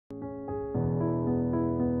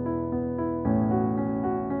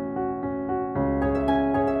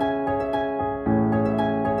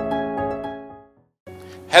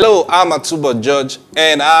Hello, I'm Atubo George,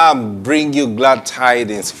 and I'm bringing you glad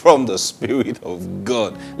tidings from the Spirit of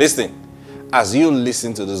God. Listen, as you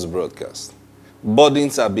listen to this broadcast,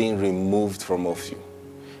 burdens are being removed from off you.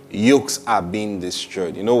 Yokes are being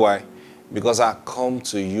destroyed. You know why? Because I come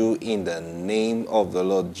to you in the name of the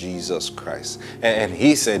Lord Jesus Christ. And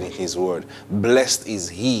he said in his word, blessed is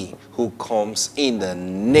he who comes in the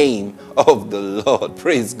name of the Lord.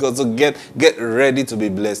 Praise God. So get ready to be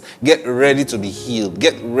blessed. Get ready to be healed.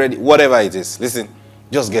 Get ready, whatever it is. Listen,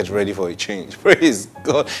 just get ready for a change. Praise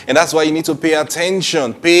God. And that's why you need to pay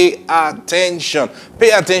attention. Pay attention.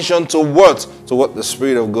 Pay attention to what? To what the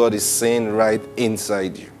Spirit of God is saying right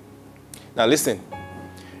inside you. Now listen.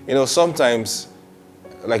 You know, sometimes,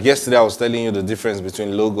 like yesterday I was telling you the difference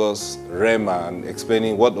between Logos, Rhema, and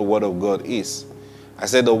explaining what the Word of God is. I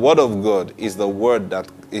said the Word of God is the word that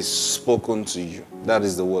is spoken to you. That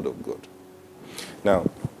is the Word of God. Now,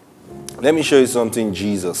 let me show you something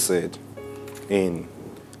Jesus said in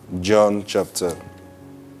John chapter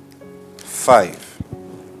 5.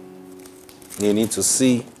 You need to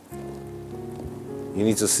see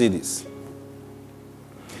this.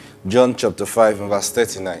 John chapter 5 and verse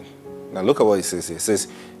 39. Now look at what it says here. It says,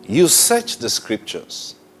 you search the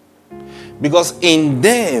scriptures because in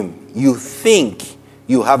them you think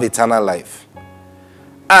you have eternal life.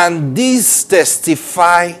 And these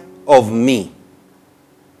testify of me.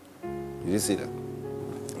 Did you see that?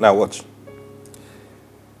 Now watch.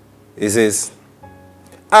 It says,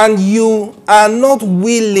 and you are not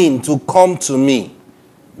willing to come to me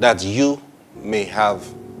that you may have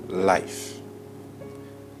life.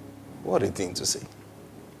 What a thing to say.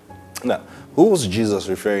 Now, who was Jesus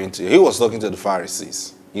referring to? He was talking to the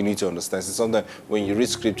Pharisees. You need to understand. So sometimes when you read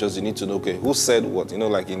scriptures, you need to know, okay, who said what? You know,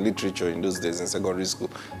 like in literature in those days in secondary school,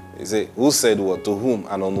 they say, who said what, to whom,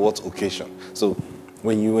 and on what occasion? So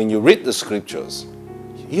when you read the scriptures,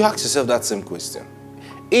 you ask yourself that same question.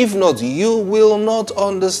 If not, you will not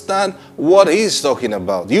understand what he's talking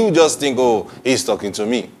about. You just think, oh, he's talking to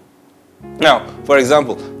me. Now, for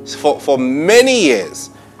example, for many years,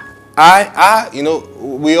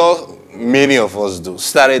 many of us do,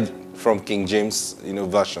 started from King James,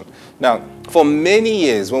 version. Now, for many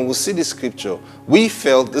years, when we see the scripture, we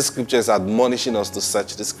felt the scripture is admonishing us to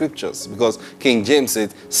search the scriptures. Because King James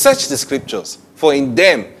said, search the scriptures, for in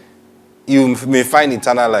them you may find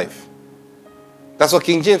eternal life. That's what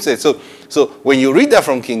King James said. So when you read that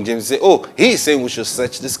from King James, you say, oh, he is saying we should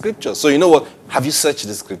search the scriptures. So you know what? Have you searched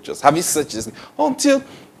the scriptures? Have you searched the scriptures? Until...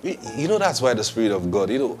 that's why the Spirit of God,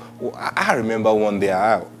 I remember one day,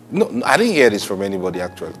 I didn't hear this from anybody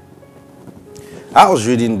actually. I was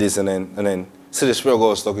reading this and then see the Spirit of God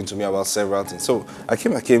was talking to me about several things. So I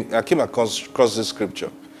came across the scripture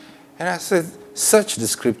and I said, search the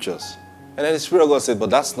scriptures. And then the Spirit of God said, but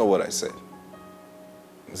that's not what I said.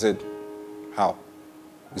 I said, how?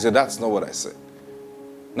 He said, that's not what I said.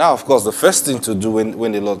 Now, of course, the first thing to do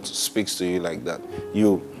when the Lord speaks to you like that,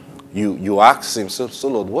 you ask him, so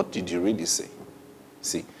Lord, what did you really say?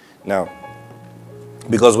 See, now,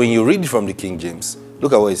 because when you read from the King James,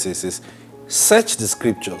 look at what it says. It says, search the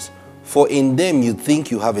scriptures, for in them you think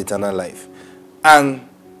you have eternal life. And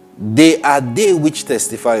they are they which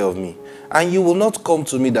testify of me. And you will not come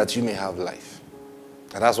to me that you may have life.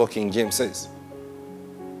 And that's what King James says.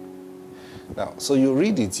 Now, so you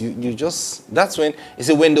read it, that's when, you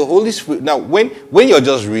see, when the Holy Spirit, now when you're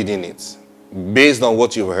just reading it, based on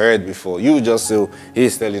what you've heard before, you just say, oh,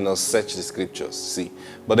 he's telling us, search the scriptures, see.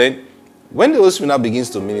 But then, when the Holy Spirit now begins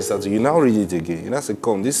to minister to you, now read it again. You now say,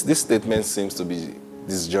 come, this statement seems to be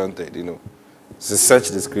disjointed, So search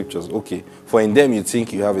the scriptures, okay. For in them you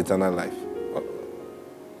think you have eternal life.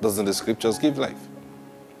 Doesn't the scriptures give life?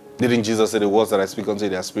 Didn't Jesus say the words that I speak unto you,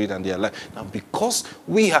 they are spirit and they are life? Now, because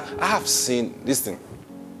I've seen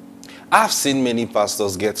many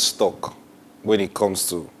pastors get stuck when it comes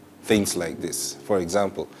to things like this. For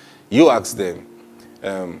example, you ask them,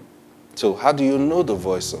 so how do you know the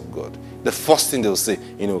voice of God? The first thing they'll say,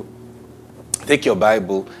 take your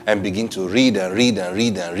Bible and begin to read and read and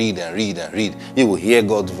read and read and read and read. You will hear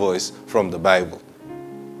God's voice from the Bible.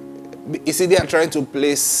 You see, they are trying to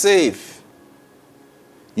play safe.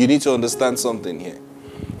 You need to understand something here.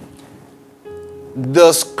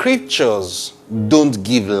 The scriptures don't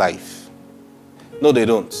give life. No, they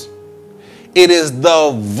don't. It is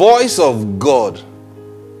the voice of God.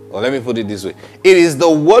 Or let me put it this way. It is the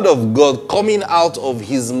word of God coming out of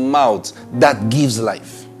his mouth that gives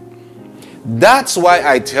life. That's why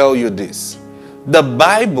I tell you this. The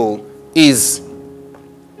Bible is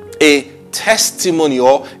a testimony,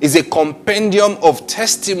 or is a compendium of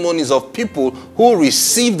testimonies of people who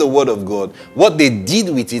received the word of God, what they did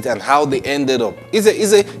with it, and how they ended up.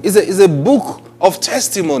 It's a book of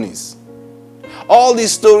testimonies. All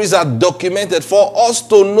these stories are documented for us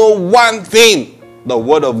to know one thing: the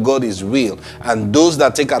word of God is real, and those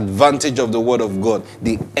that take advantage of the word of God,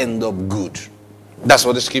 they end up good. That's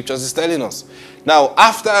what the scriptures is telling us. Now,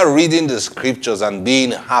 after reading the scriptures and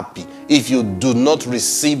being happy, if you do not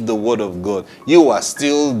receive the word of God, you are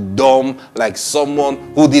still dumb, like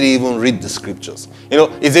someone who didn't even read the scriptures.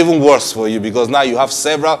 It's even worse for you, because now you have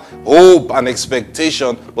several hope and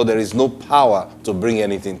expectation, but there is no power to bring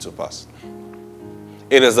anything to pass.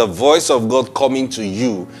 It is the voice of God coming to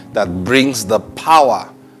you that brings the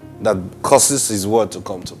power that causes his word to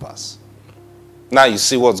come to pass. Now you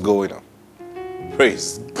see what's going on.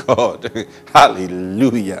 Praise God.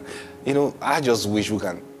 Hallelujah. I just wish we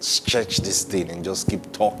can stretch this thing and just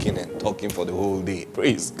keep talking and talking for the whole day.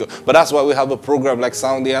 Praise God. But that's why we have a program like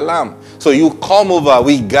Sound the Alarm. So you come over,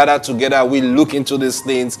 we gather together, we look into these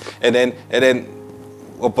things, and then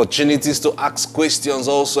opportunities to ask questions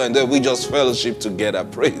also, and then we just fellowship together.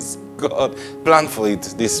 Praise God. Plan for it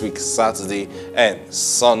this week, Saturday and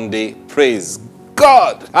Sunday. Praise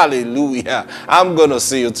God. Hallelujah. I'm going to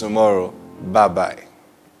see you tomorrow. Bye-bye.